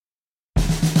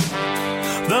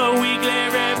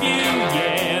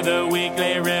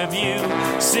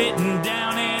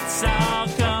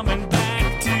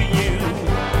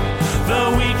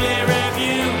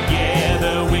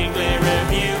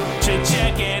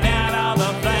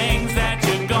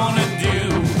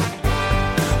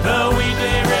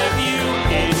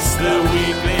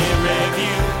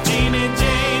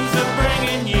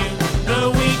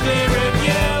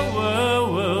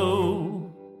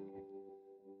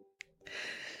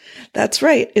That's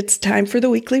right. It's time for the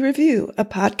Weekly Review, a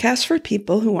podcast for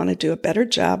people who want to do a better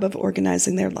job of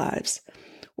organizing their lives.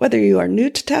 Whether you are new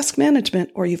to task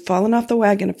management or you've fallen off the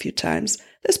wagon a few times,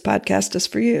 this podcast is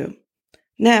for you.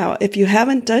 Now, if you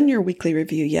haven't done your weekly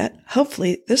review yet,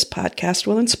 hopefully this podcast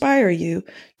will inspire you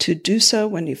to do so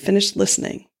when you finish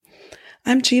listening.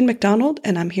 I'm Jean McDonald,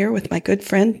 and I'm here with my good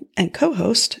friend and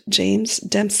co-host, James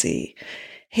Dempsey.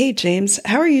 Hey, James,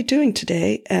 how are you doing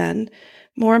today? And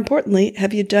more importantly,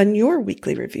 have you done your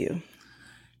weekly review?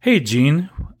 Hey, Jean.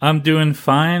 I'm doing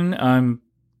fine. I'm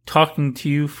talking to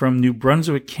you from New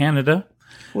Brunswick, Canada.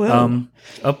 Whoa.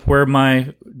 Up where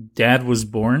my dad was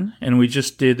born, and we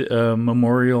just did a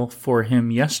memorial for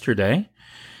him yesterday.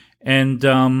 And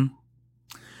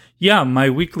my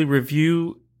weekly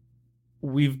review,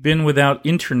 we've been without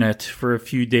internet for a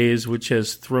few days, which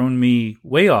has thrown me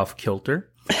way off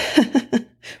kilter.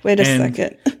 Wait a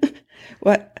second.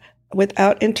 What?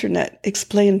 Without internet?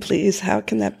 Explain, please. How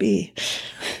can that be?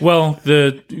 Well,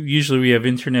 usually we have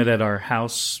internet at our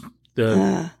house,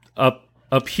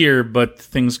 up here, but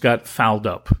things got fouled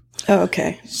up. Oh,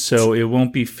 okay. So it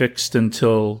won't be fixed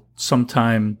until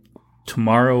sometime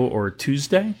tomorrow or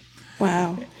Tuesday.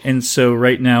 Wow. And so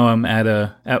right now I'm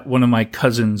at one of my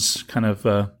cousins, kind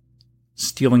of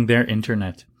stealing their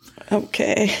internet.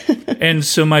 Okay. And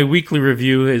so my weekly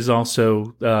review is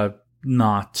also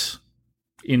not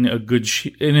in a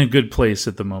good place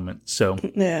at the moment. So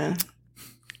yeah.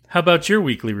 How about your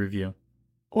weekly review?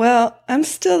 Well, I'm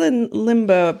still in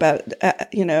limbo about,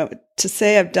 to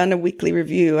say I've done a weekly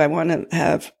review. I want to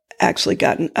have actually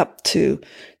gotten up to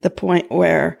the point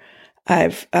where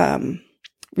I've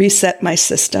reset my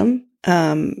system,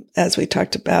 as we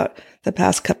talked about the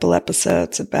past couple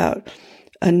episodes, about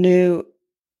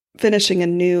finishing a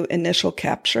new initial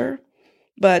capture.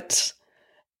 But,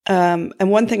 and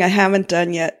one thing I haven't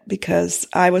done yet, because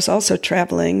I was also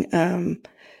traveling,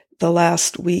 the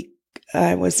last week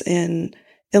I was in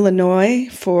Illinois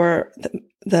for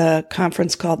the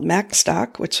conference called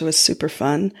MacStock, which was super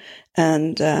fun.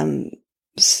 And,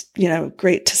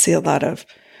 great to see a lot of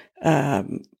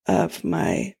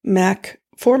my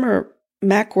former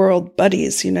Macworld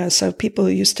buddies, so people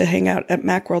who used to hang out at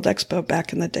Macworld Expo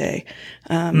back in the day.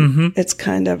 It's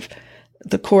kind of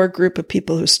the core group of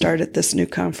people who started this new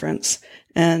conference.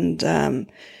 And,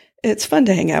 it's fun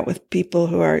to hang out with people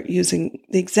who are using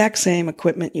the exact same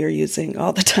equipment you're using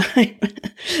all the time.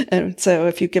 And so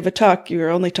if you give a talk,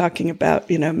 you're only talking about,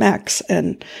 Macs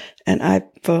and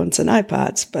iPhones and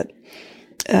iPods. But,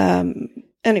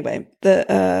 anyway,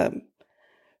 the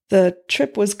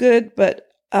trip was good, but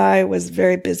I was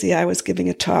very busy. I was giving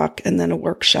a talk and then a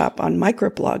workshop on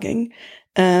microblogging,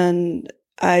 and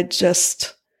I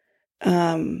just,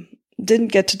 didn't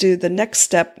get to do the next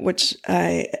step, which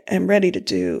I am ready to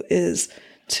do, is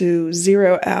to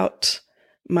zero out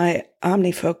my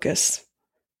OmniFocus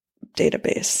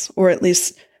database, or at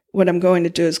least what I'm going to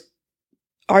do is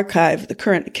archive the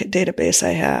current database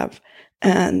I have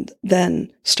and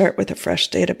then start with a fresh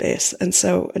database. And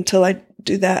so until I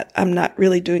do that, I'm not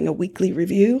really doing a weekly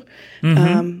review.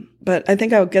 But I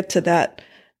think I'll get to that.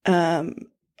 I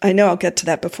know I'll get to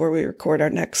that before we record our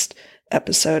next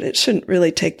episode. It shouldn't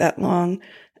really take that long.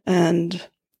 And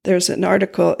there's an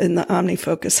article in the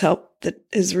OmniFocus Help that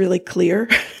is really clear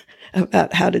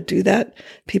about how to do that.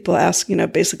 People ask,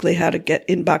 basically how to get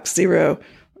inbox zero,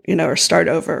 or start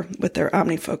over with their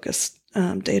OmniFocus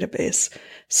database.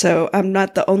 So I'm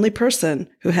not the only person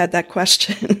who had that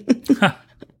question.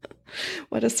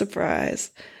 What a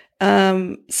surprise.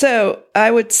 So I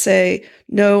would say,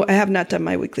 no, I have not done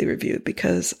my weekly review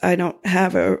because I don't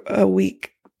have a weekly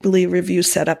review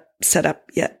set up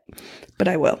yet, but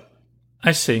I will.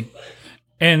 I see.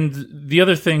 And the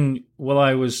other thing, while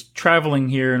I was traveling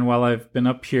here and while I've been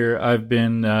up here, I've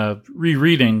been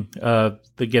rereading the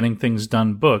Getting Things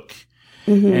Done book.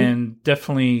 And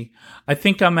definitely, I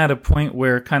think I'm at a point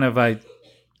where kind of I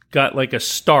got like a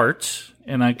start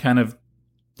and I kind of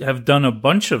have done a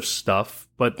bunch of stuff,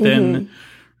 but then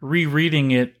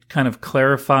rereading it kind of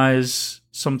clarifies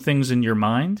some things in your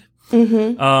mind.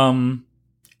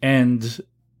 And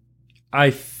I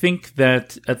think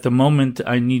that at the moment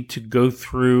I need to go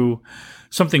through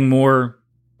something more,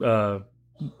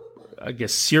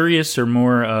 serious or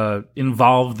more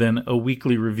involved than a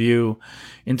weekly review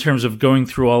in terms of going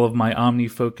through all of my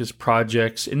OmniFocus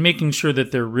projects and making sure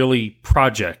that they're really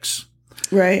projects.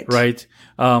 Right. Right.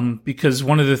 Because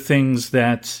one of the things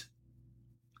that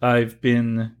I've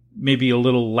been maybe a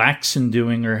little lax in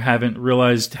doing or haven't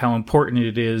realized how important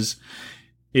it is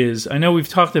I know we've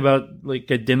talked about like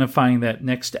identifying that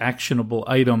next actionable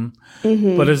item,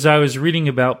 but as I was reading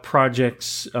about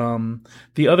projects,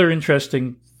 the other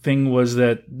interesting thing was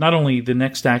that not only the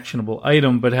next actionable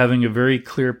item, but having a very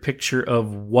clear picture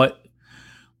of what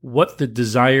the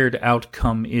desired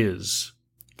outcome is.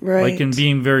 Right. Like, and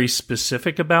being very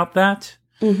specific about that.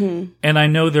 Mm-hmm. And I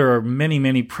know there are many,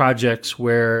 many projects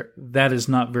where that is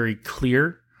not very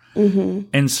clear. Mm-hmm.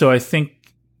 And so I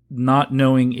think not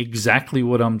knowing exactly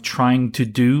what I'm trying to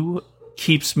do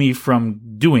keeps me from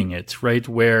doing it, right?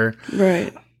 Where,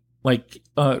 right. like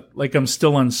I'm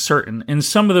still uncertain. And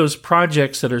some of those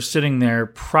projects that are sitting there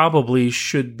probably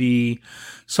should be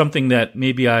something that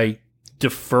maybe I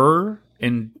defer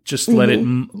and just let it,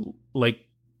 like,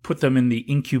 put them in the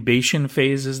incubation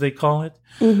phase, as they call it.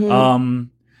 Mm-hmm.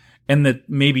 And that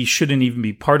maybe shouldn't even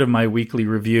be part of my weekly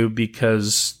review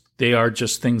because they are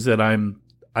just things that I'm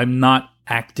not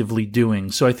actively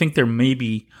doing. So I think there may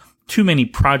be too many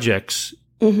projects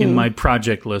in my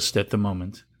project list at the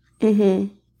moment.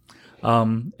 Mm-hmm.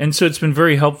 And so it's been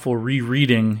very helpful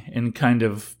rereading and kind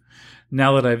of,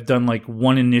 now that I've done like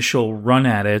one initial run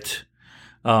at it,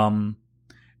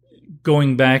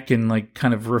 going back and like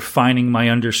kind of refining my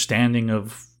understanding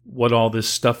of what all this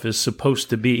stuff is supposed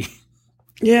to be.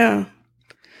 Yeah.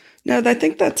 No, I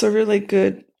think that's a really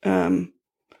good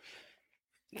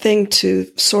thing to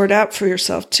sort out for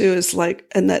yourself too, is like,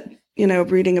 and that,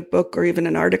 reading a book or even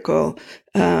an article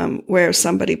where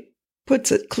somebody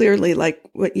puts it clearly, like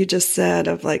what you just said,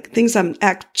 of like things I'm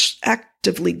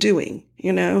actively doing,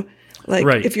 like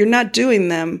right. If you're not doing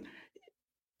them,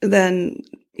 then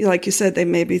like you said,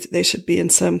 they should be in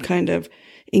some kind of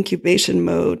incubation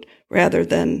mode rather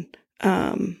than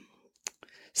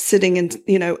sitting and,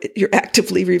 you're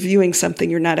actively reviewing something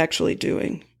you're not actually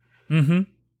doing. Mm-hmm.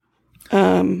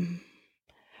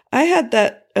 I had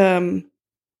that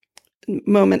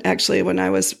moment actually when I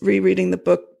was rereading the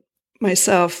book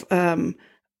myself, and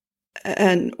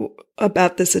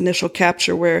about this initial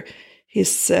capture where he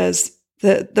says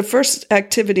that the first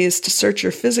activity is to search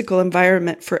your physical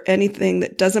environment for anything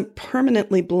that doesn't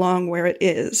permanently belong where it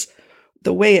is,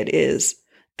 the way it is,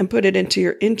 and put it into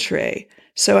your in tray.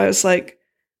 So I was like,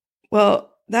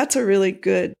 well, that's a really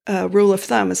good rule of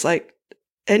thumb. It's like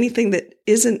anything that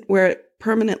isn't where it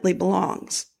permanently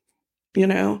belongs,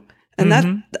 and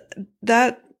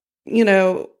that,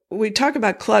 we talk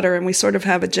about clutter and we sort of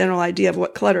have a general idea of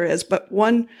what clutter is, but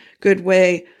one good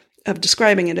way of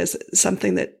describing it is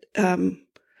something that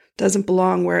doesn't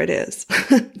belong where it is,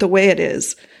 the way it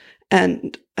is,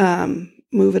 and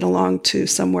move it along to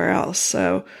somewhere else.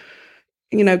 So,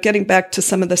 getting back to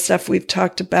some of the stuff we've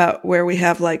talked about where we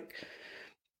have like,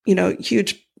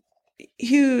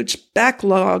 huge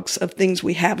backlogs of things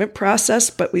we haven't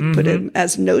processed, but we put them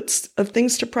as notes of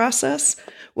things to process.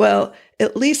 Well,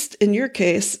 at least in your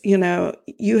case, you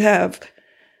have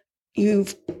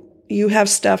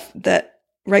stuff that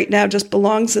right now just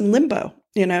belongs in limbo,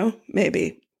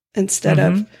 maybe instead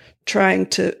of trying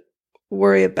to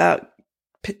worry about,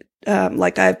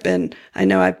 like I've been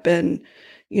harping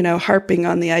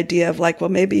on the idea of like, well,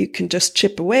 maybe you can just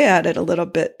chip away at it a little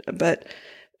bit. But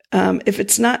if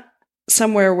it's not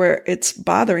somewhere where it's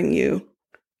bothering you,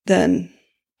 then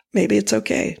maybe it's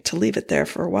okay to leave it there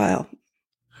for a while.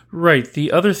 Right.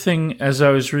 The other thing, as I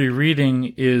was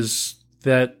rereading, is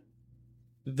that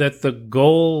the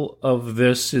goal of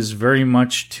this is very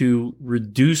much to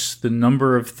reduce the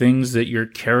number of things that you're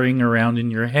carrying around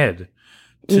in your head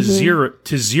to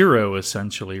zero,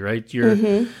 essentially, right?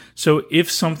 So if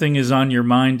something is on your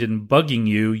mind and bugging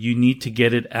you, you need to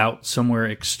get it out somewhere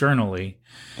externally.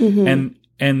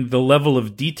 And the level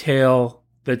of detail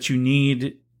that you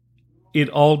need, it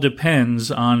all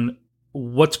depends on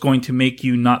what's going to make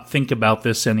you not think about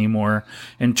this anymore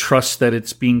and trust that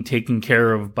it's being taken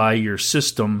care of by your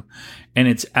system and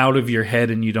it's out of your head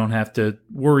and you don't have to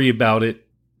worry about it.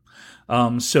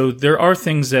 So there are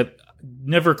things that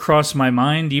never cross my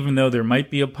mind, even though there might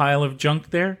be a pile of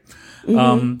junk there.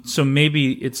 So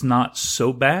maybe it's not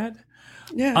so bad.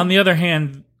 Yeah. On the other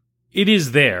hand, it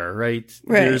is there, right?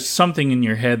 There's something in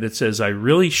your head that says, I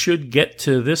really should get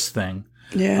to this thing.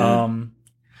 Yeah.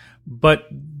 But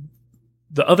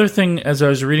the other thing, as I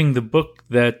was reading the book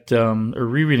that, or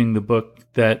rereading the book,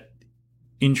 that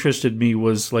interested me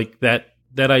was like that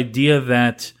idea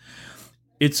that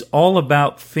it's all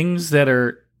about things that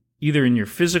are either in your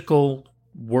physical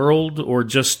world or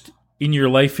just in your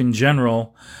life in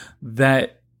general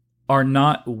that are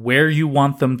not where you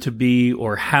want them to be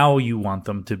or how you want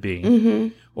them to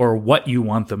be or what you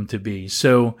want them to be.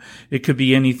 So it could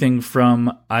be anything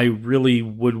from, I really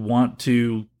would want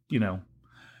to,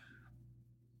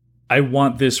 I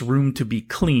want this room to be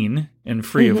clean and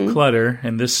free of clutter,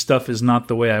 and this stuff is not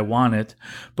the way I want it.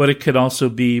 But it could also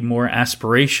be more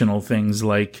aspirational things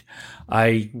like,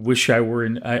 I wish I were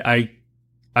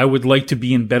I would like to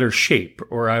be in better shape,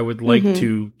 or I would like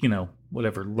to,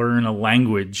 whatever, learn a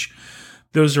language.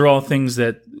 Those are all things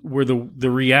that where the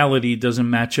reality doesn't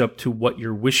match up to what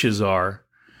your wishes are.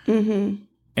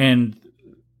 And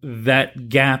that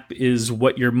gap is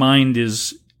what your mind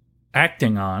is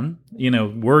acting on,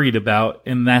 worried about,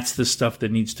 and that's the stuff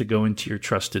that needs to go into your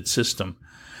trusted system,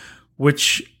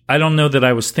 which I don't know that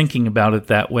I was thinking about it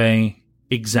that way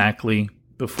exactly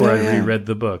before I reread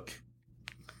the book.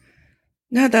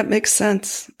 No, that makes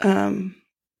sense.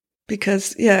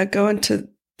 Because, going to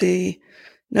the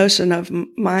notion of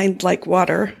mind like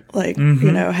water, like,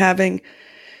 having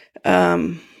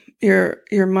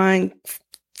your mind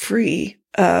free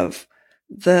of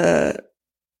the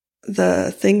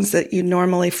things that you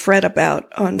normally fret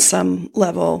about on some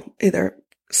level, either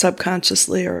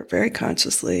subconsciously or very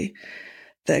consciously,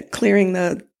 that clearing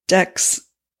the decks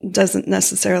doesn't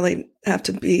necessarily have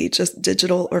to be just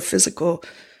digital or physical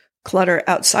clutter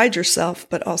outside yourself,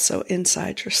 but also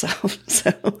inside yourself.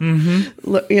 So,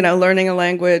 learning a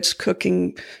language,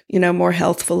 cooking, more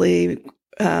healthfully,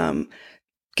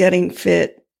 getting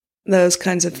fit, those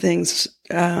kinds of things,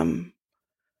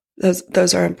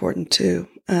 those are important too.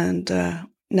 And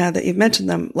now that you've mentioned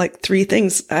them, like 3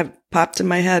 things I've popped in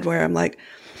my head where I'm like,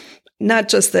 not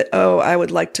just that, I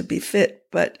would like to be fit,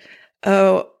 but,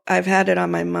 I've had it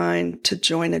on my mind to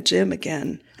join a gym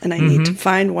again, and I need to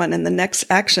find one. And the next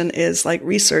action is like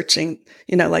researching,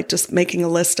 like just making a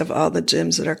list of all the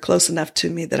gyms that are close enough to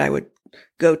me that I would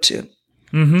go to.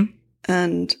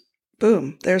 And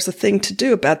boom, there's a thing to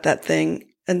do about that thing,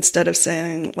 instead of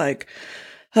saying like,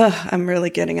 I'm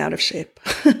really getting out of shape.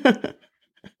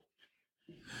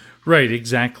 Right,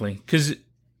 exactly. Because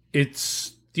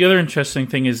it's the other interesting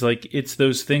thing is like it's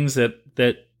those things that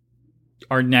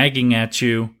are nagging at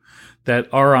you, that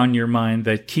are on your mind,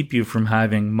 that keep you from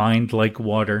having mind like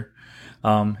water,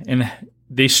 and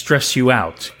they stress you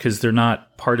out because they're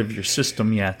not part of your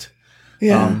system yet.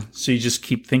 So you just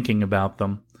keep thinking about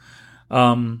them.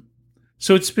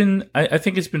 So it's been, I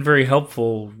think it's been very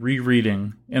helpful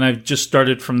rereading, and I've just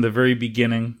started from the very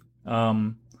beginning.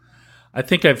 I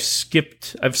think I've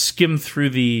skimmed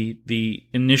through the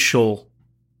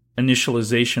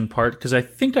initialization part, because I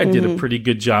think I did a pretty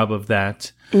good job of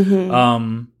that.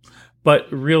 But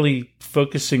really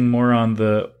focusing more on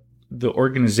the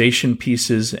organization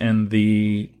pieces and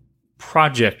the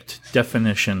project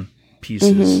definition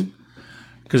pieces,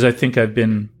 because I think I've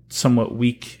been somewhat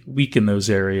weak in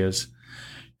those areas.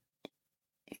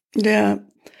 Yeah.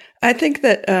 I think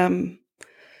that,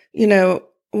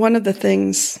 one of the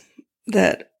things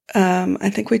that I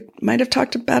think we might have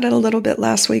talked about it a little bit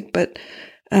last week, but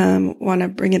want to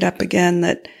bring it up again,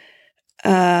 that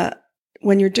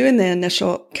when you're doing the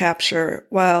initial capture,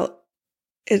 while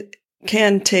it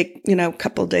can take, a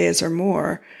couple days or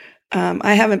more,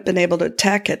 I haven't been able to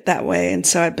attack it that way. And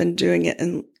so I've been doing it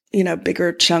in,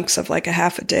 bigger chunks of like a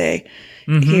half a day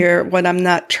here when I'm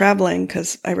not traveling,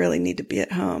 because I really need to be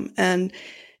at home. And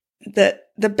the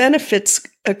benefits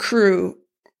accrue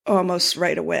almost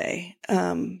right away.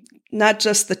 Not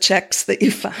just the checks that you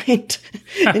find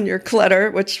in your clutter,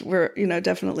 which were,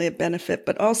 definitely a benefit,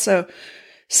 but also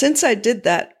since I did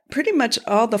that, pretty much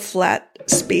all the flat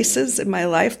spaces in my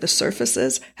life, the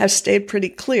surfaces, have stayed pretty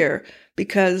clear,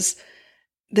 because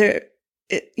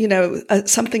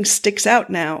something sticks out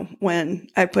now when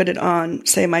I put it on,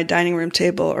 say, my dining room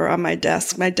table or on my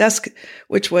desk. My desk,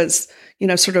 which was,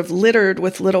 sort of littered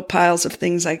with little piles of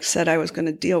things I said I was going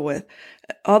to deal with.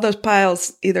 All those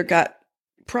piles either got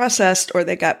processed or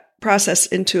they got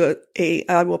processed into a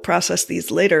I will process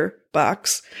these later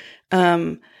box.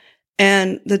 And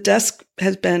the desk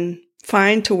has been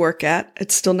fine to work at.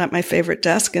 It's still not my favorite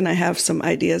desk, and I have some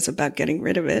ideas about getting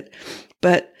rid of it.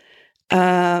 But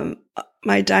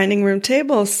my dining room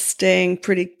table is staying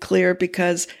pretty clear,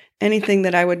 because anything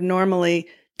that I would normally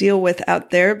deal with out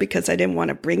there, because I didn't want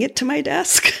to bring it to my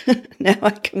desk, now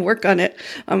I can work on it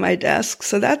on my desk.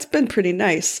 So that's been pretty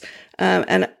nice.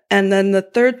 And then the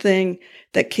third thing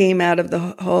that came out of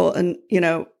the whole, and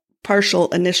partial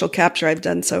initial capture I've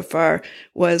done so far,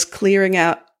 was clearing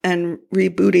out and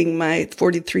rebooting my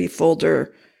 43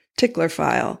 folder tickler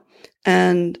file.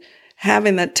 And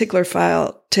having that tickler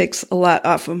file takes a lot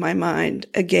off of my mind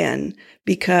again,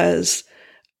 because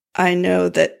I know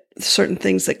that certain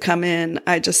things that come in,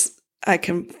 I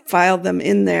can file them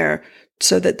in there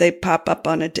so that they pop up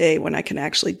on a day when I can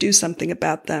actually do something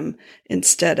about them,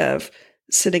 instead of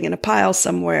sitting in a pile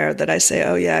somewhere that I say,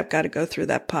 oh yeah, I've got to go through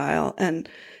that pile. And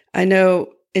I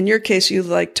know in your case, you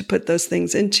like to put those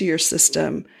things into your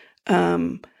system.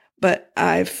 But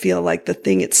I feel like the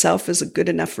thing itself is a good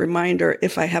enough reminder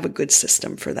if I have a good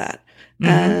system for that. Mm-hmm.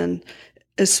 And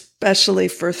especially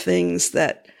for things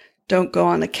that don't go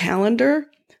on a calendar,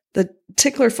 the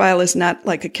tickler file is not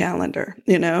like a calendar,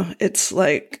 it's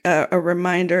like a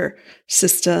reminder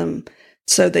system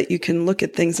so that you can look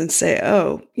at things and say,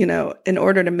 oh, in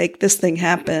order to make this thing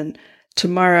happen,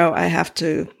 tomorrow I have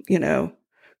to,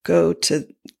 go to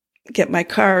get my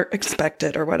car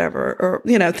inspected or whatever, or,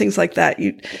 things like that.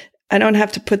 I don't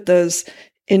have to put those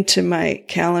into my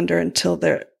calendar until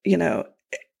they're,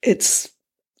 it's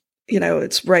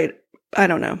right. I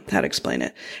don't know how to explain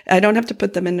it. I don't have to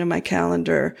put them into my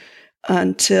calendar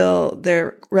until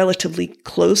they're relatively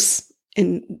close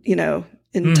in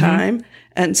mm-hmm. time.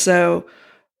 And so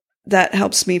that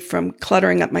helps me from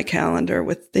cluttering up my calendar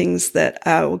with things that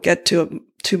I will get to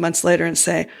 2 months later and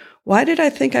say, why did I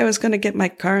think I was going to get my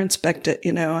car inspected,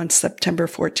 on September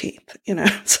 14th,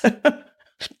 So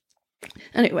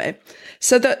anyway,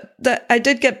 so the I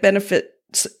did get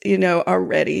benefits,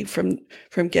 already from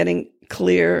getting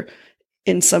clear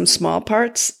in some small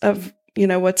parts of,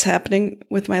 what's happening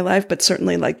with my life, but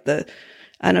certainly like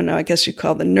I don't know, I guess you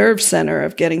call the nerve center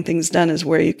of getting things done is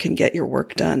where you can get your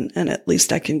work done. And at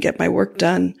least I can get my work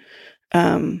done,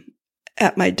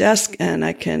 at my desk, and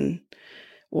I can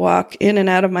walk in and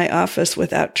out of my office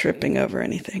without tripping over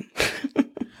anything.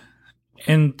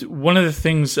 And one of the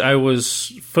things I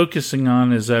was focusing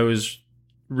on as I was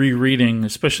rereading,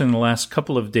 especially in the last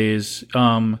couple of days,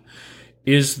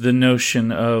 is the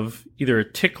notion of either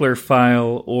a tickler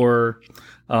file or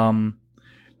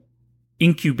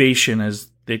incubation, as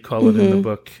they call it mm-hmm. in the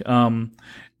book.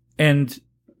 And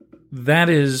that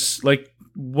is like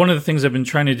one of the things I've been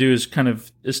trying to do is kind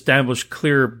of establish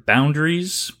clear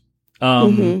boundaries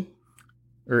mm-hmm.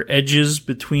 or edges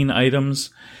between items.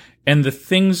 And the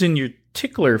things in your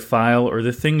tickler file or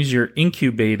the things you're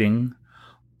incubating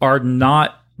are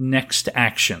not next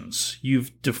actions.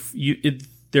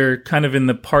 They're kind of in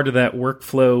the part of that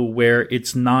workflow where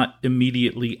it's not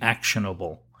immediately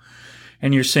actionable.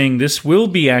 And you're saying this will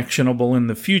be actionable in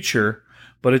the future,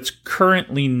 but it's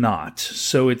currently not.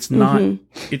 So it's mm-hmm.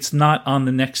 it's not on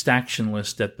the next action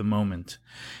list at the moment.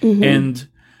 Mm-hmm.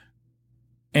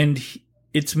 And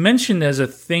it's mentioned as a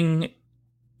thing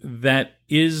that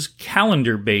is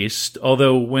calendar based,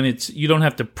 although when you don't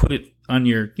have to put it on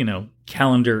your,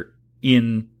 calendar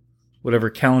in whatever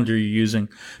calendar you're using,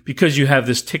 because you have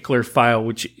this tickler file,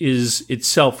 which is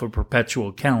itself a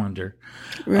perpetual calendar.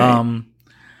 Right.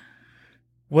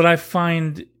 What I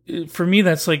find, for me,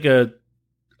 that's like a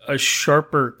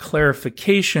sharper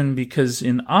clarification, because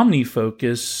in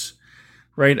OmniFocus,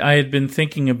 right, I had been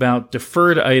thinking about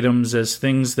deferred items as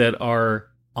things that are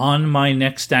on my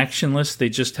next action list. They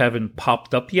just haven't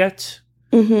popped up yet.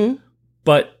 Mm-hmm.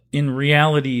 But in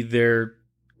reality, they're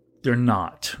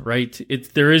not, right?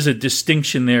 There is a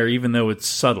distinction there, even though it's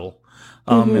subtle.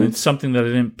 Mm-hmm. And it's something that I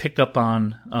didn't pick up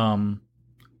on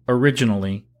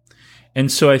originally.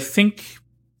 And so I think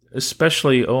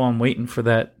especially, I'm waiting for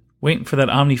that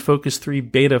OmniFocus 3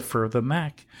 beta for the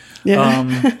Mac. Yeah.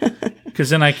 Because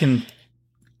then I can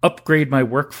upgrade my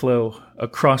workflow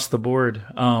across the board,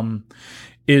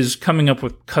 is coming up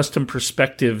with custom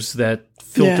perspectives that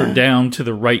filter down to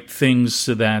the right things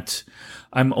so that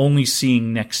I'm only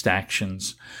seeing next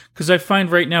actions. Because I find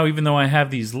right now, even though I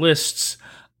have these lists,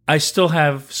 I still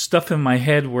have stuff in my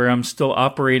head where I'm still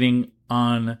operating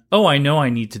on, I know I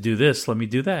need to do this, let me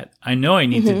do that. I know I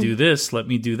need mm-hmm. to do this, let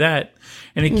me do that.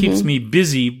 And it mm-hmm. keeps me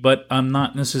busy, but I'm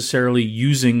not necessarily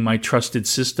using my trusted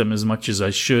system as much as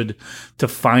I should to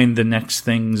find the next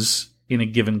things in a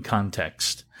given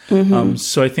context. Mm-hmm.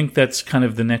 So I think that's kind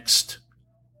of the next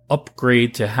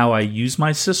upgrade to how I use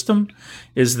my system,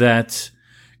 is that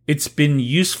it's been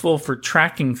useful for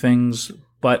tracking things,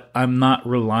 but I'm not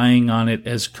relying on it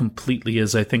as completely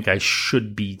as I think I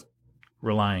should be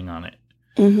relying on it.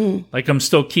 Mm-hmm. Like I'm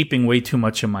still keeping way too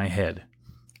much in my head.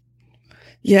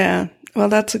 Yeah. Well,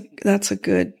 that's a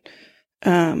good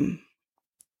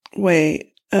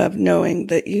way of knowing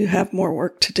that you have more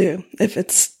work to do if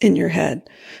it's in your head.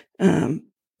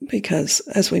 Because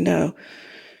as we know,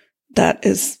 that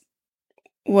is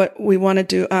what we want to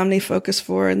do OmniFocus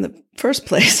for in the first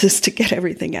place, is to get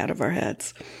everything out of our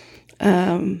heads.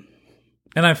 And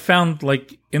I've found,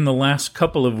 like, in the last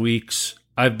couple of weeks,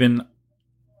 I've been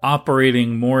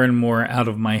operating more and more out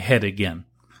of my head again.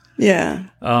 Yeah.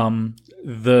 And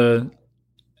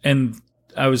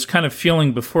I was kind of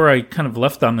feeling, before I kind of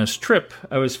left on this trip,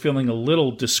 I was feeling a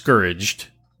little discouraged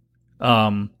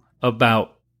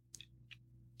about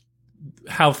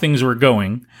how things were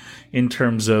going in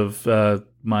terms of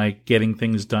my getting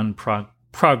things done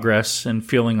progress, and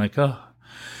feeling like, oh,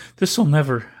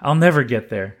 I'll never get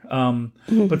there.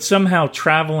 But somehow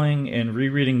traveling and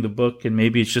rereading the book, and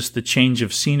maybe it's just the change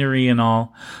of scenery and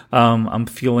all, I'm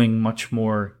feeling much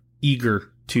more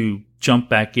eager to jump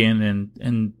back in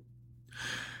and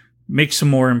make some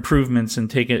more improvements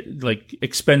and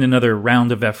expend another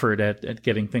round of effort at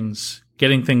getting things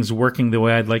working the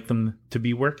way I'd like them to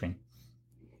be working.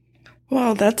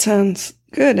 Well, that sounds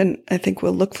good. And I think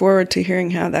we'll look forward to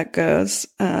hearing how that goes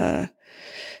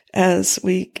as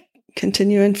we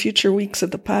continue in future weeks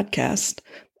of the podcast.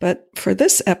 But for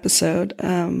this episode,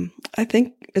 I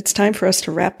think it's time for us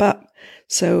to wrap up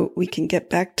so we can get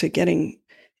back to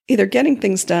either getting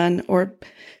things done or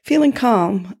feeling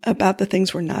calm about the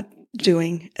things we're not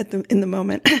doing in the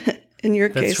moment. In your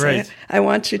case, right. I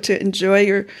want you to enjoy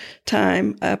your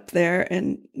time up there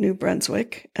in New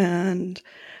Brunswick, and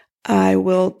I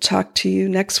will talk to you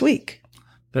next week.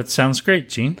 That sounds great,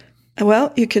 Gene.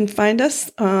 Well, you can find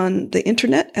us on the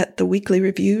internet at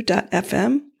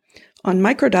theweeklyreview.fm. On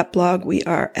micro.blog, we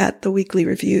are at The Weekly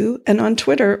Review, and on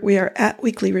Twitter, we are at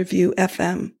Weekly Review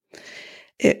FM.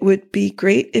 It would be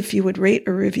great if you would rate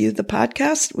or review the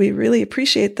podcast. We really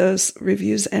appreciate those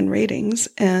reviews and ratings,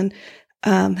 and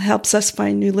helps us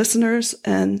find new listeners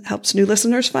and helps new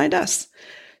listeners find us.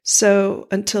 So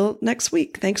until next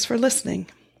week, thanks for listening.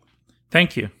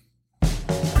 Thank you.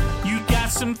 You got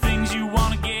some things you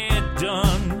want to get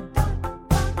done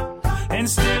and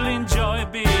still enjoy a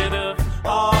bit of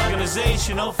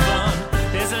organizational fun.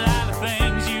 There's a lot of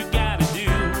things you got to do.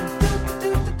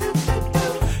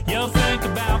 You'll think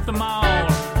about them all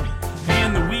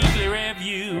in the Weekly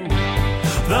Review.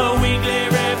 The Weekly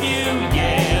Review,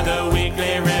 yeah, the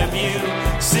Weekly Review.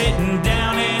 Sitting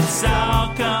down, it's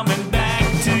all coming back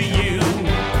to you.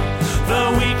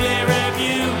 The Weekly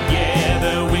Review, yeah,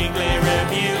 the Weekly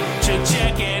Review.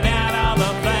 Checking out all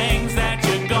the things that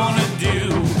you're gonna do.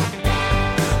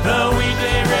 The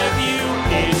Weekly Review,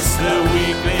 it's the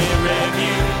Weekly